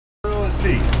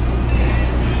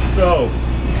So,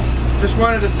 just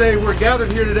wanted to say we're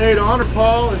gathered here today to honor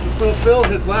Paul and to fulfill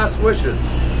his last wishes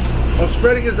of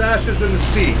spreading his ashes in the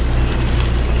sea.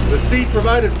 The sea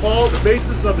provided Paul the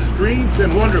basis of his dreams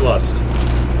and wanderlust.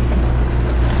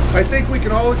 I think we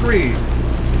can all agree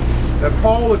that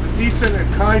Paul was a decent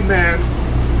and kind man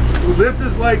who lived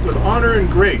his life with honor and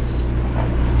grace.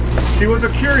 He was a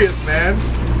curious man,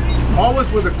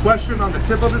 always with a question on the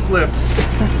tip of his lips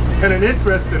and an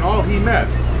interest in all he met,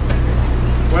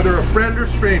 whether a friend or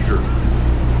stranger.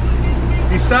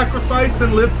 He sacrificed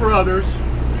and lived for others,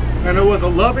 and was a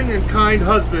loving and kind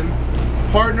husband,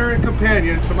 partner and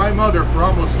companion to my mother for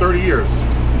almost 30 years.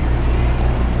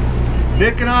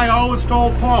 Nick and I always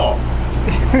told Paul,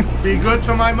 be good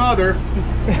to my mother,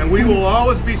 and we will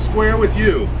always be square with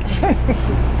you.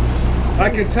 I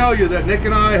can tell you that Nick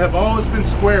and I have always been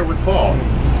square with Paul,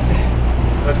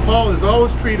 as Paul has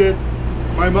always treated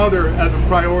my mother as a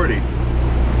priority.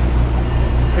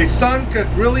 A son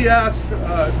cannot really ask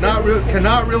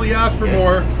for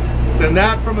more than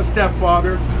that from a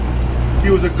stepfather. He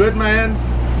was a good man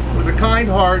with a kind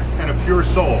heart and a pure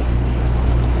soul.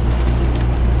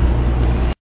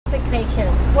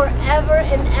 Forever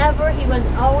and ever, he was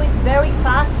always very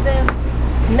positive,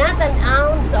 not an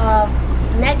ounce of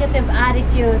negative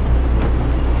attitude.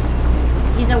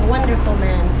 He's a wonderful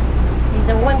man. He's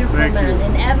a wonderful man.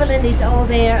 And Evelyn is all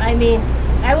there. I mean,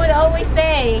 I would always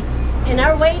say, in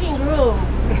our waiting room,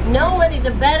 no one is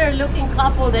a better looking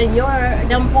couple than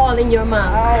Paul and your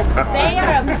mom. Oh, they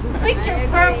are picture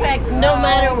perfect no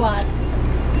matter what.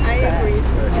 I agree.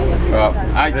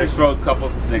 I just wrote a couple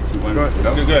of things. You want to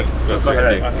go? Good. So Go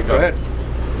ahead.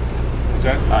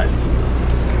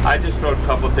 I just wrote a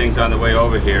couple of things on the way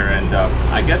over here, and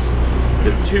I guess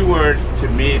the two words to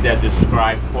me that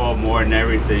describe Paul more than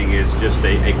everything is just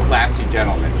a classy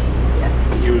gentleman.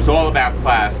 Yes. He was all about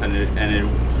class, and it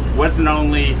wasn't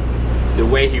only the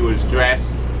way he was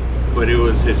dressed, but it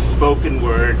was his spoken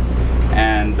word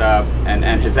and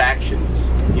his actions.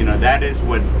 You know, that is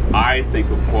what I think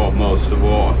of Paul most of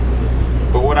all.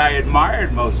 But what I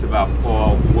admired most about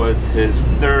Paul was his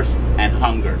thirst and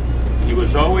hunger. He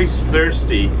was always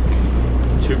thirsty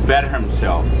to better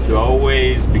himself, to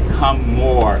always become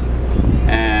more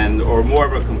or more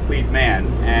of a complete man.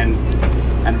 And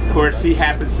of course, he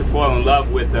happens to fall in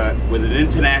love with an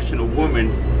international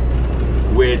woman,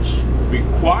 which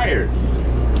requires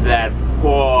that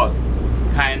Paul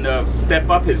kind of step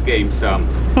up his game some,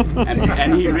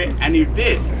 and he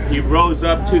did. He rose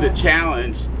up to the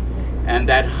challenge, and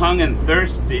that hunger and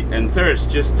thirst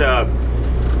just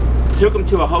took him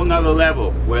to a whole nother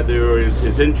level. Whether it was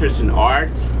his interest in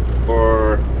art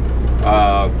or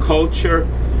culture,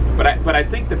 but I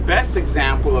think the best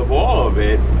example of all of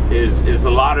it is a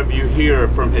lot of you here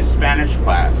from his Spanish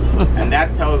class, and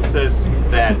that tells us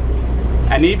that.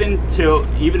 And even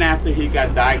after he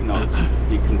got diagnosed,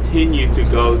 he continued to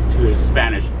go to his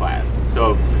Spanish class.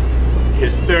 So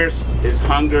his thirst, his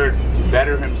hunger to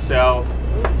better himself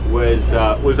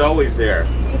was always there.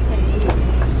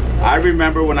 I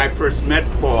remember when I first met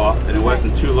Paul, and it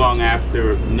wasn't too long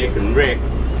after Nick and Rick.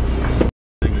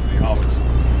 Always,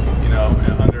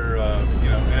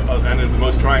 under the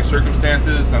most trying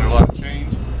circumstances, under a lot of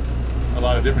change, a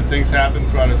lot of different things happened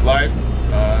throughout his life,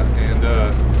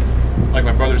 like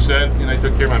my brother said, he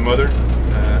took care of my mother,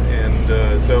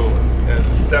 so as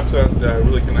stepsons, I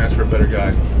really couldn't ask for a better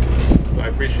guy. So I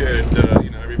appreciated,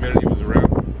 every minute he was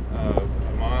around.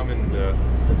 My mom and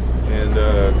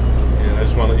I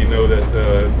just want to let you know that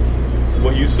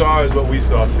what you saw is what we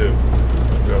saw too.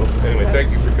 So anyway,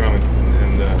 thank you for coming.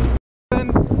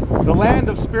 The land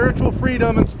of spiritual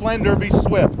freedom and splendor be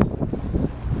swift.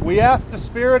 We ask the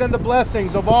spirit and the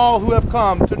blessings of all who have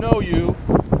come to know you,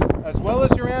 as well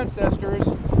as your ancestors,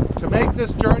 to make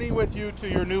this journey with you to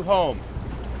your new home.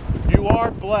 You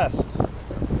are blessed.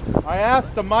 I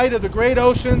ask the might of the great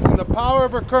oceans and the power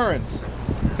of her currents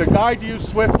to guide you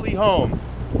swiftly home.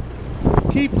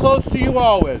 Keep close to you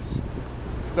always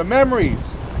the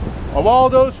memories of all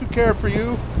those who cared for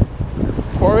you,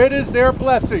 for it is their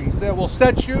blessings that will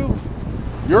set you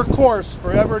your course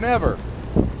forever and ever.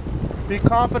 Be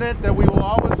confident that we will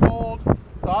always hold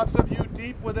thoughts of you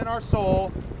deep within our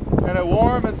soul in a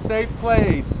warm and safe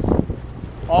place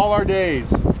all our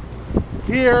days.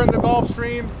 Here in the Gulf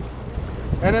Stream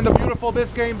and in the beautiful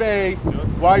Biscayne Bay,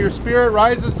 while your spirit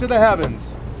rises to the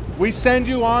heavens, we send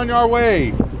you on your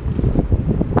way.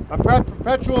 A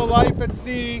perpetual life at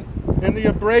sea in the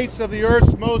embrace of the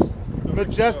earth's most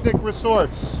majestic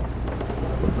resource,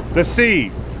 the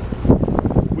sea.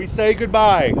 We say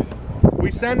goodbye. We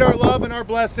send our love and our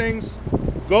blessings.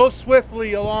 Go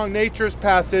swiftly along nature's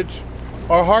passage.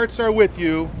 Our hearts are with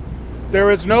you. There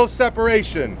is no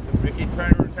separation. Ricky,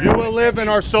 turn You will live in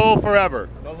our soul forever.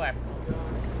 Go left.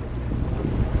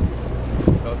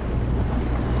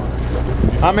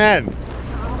 Amen.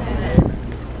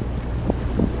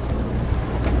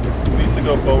 He needs to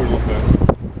go forward a little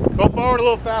bit. Go forward a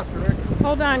little faster, Rick.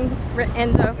 Hold on,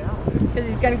 Enzo, because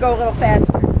he's going to go a little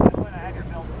faster.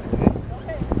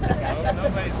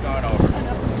 Nobody's gone over.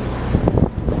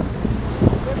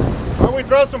 Why don't we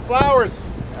throw some flowers?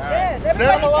 Yes, Send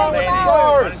them along with everybody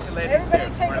flowers. take flowers.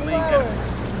 Everybody take the flowers.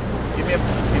 Give me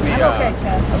I'm okay,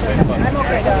 Chad. I'm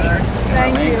okay, darling.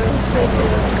 Thank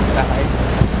you.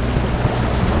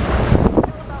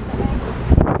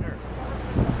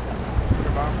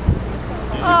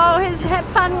 Oh, his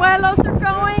panuelos are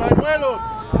going. Pañuelos.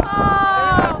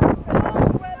 Oh,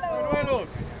 Pañuelos.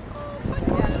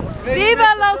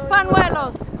 viva los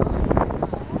panuelos.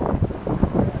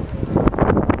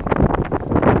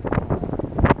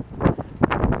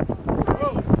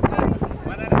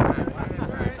 One at a time.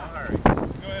 Don't hurry. Go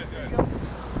ahead, go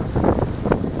ahead.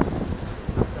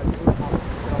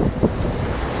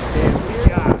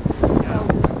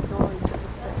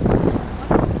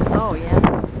 Oh, yeah.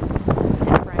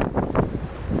 Yeah, Frank.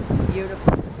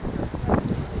 Beautiful.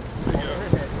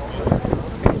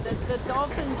 The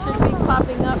dolphin should be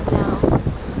popping up now.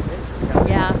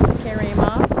 Yeah, carry him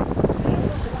off.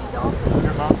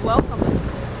 Welcome.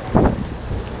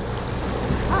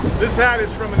 This hat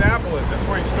is from Annapolis. That's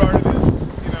where he started his,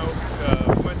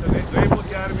 he went to the Naval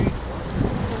Academy,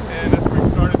 and that's where he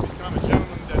started to become a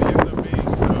gentleman that he ended up being.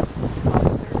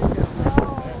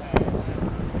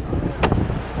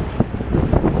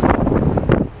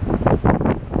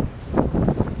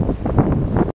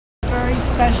 Very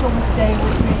special day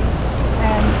with me,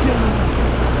 and to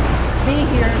be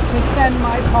here to send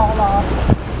my Paul off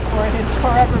for his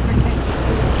forever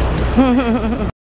vacation.